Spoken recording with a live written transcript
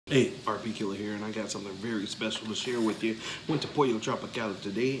Hey, RP Killer here, and I got something very special to share with you. Went to Pollo Tropical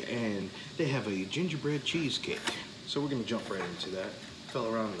today, and they have a gingerbread cheesecake. So we're gonna jump right into that.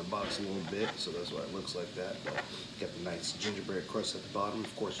 Fell around in the box a little bit, so that's why it looks like that. But got the nice gingerbread crust at the bottom,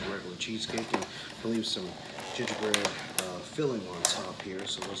 of course, regular cheesecake, and I believe some gingerbread filling on top here.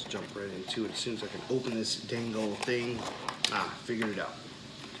 So let's jump right into it. As soon as I can open this dang old thing, figured it out.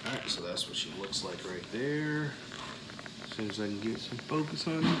 All right, so that's what she looks like right there. As soon as I can get some focus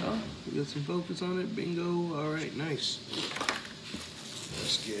on it. Oh, we got some focus on it. Bingo. All right, nice.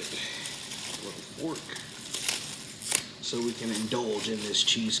 Let's get a little fork so we can indulge in this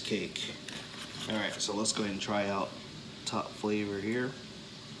cheesecake. All right, so let's go ahead and try out top flavor here.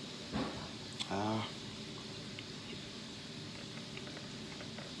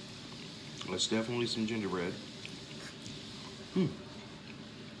 It's definitely some gingerbread.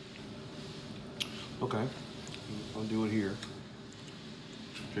 Okay, I'll do it here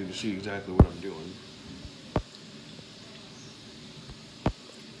so you can see exactly what I'm doing.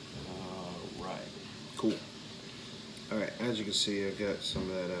 Right, cool. All right, as you can see, I've got some of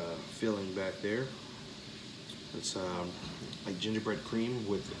that filling back there. It's like gingerbread cream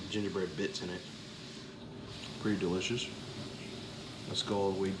with gingerbread bits in it. Pretty delicious. Let's go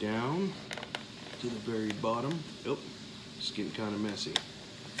all the way down to the very bottom. Oh, it's getting kind of messy.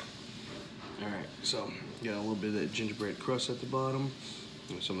 All right, so got a little bit of that gingerbread crust at the bottom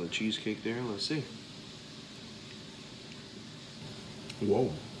and some of the cheesecake there. Let's see.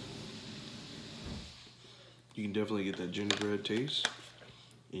 Whoa. You can definitely get that gingerbread taste,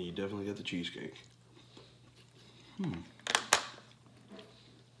 and you definitely get the cheesecake.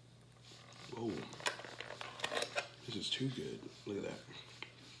 Whoa. This is too good. Look at that.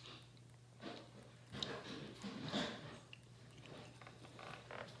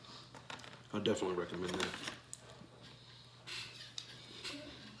 I definitely recommend that.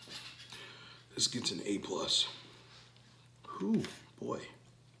 This gets an A+. Ooh, boy.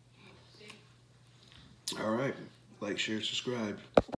 All right, like, share, subscribe.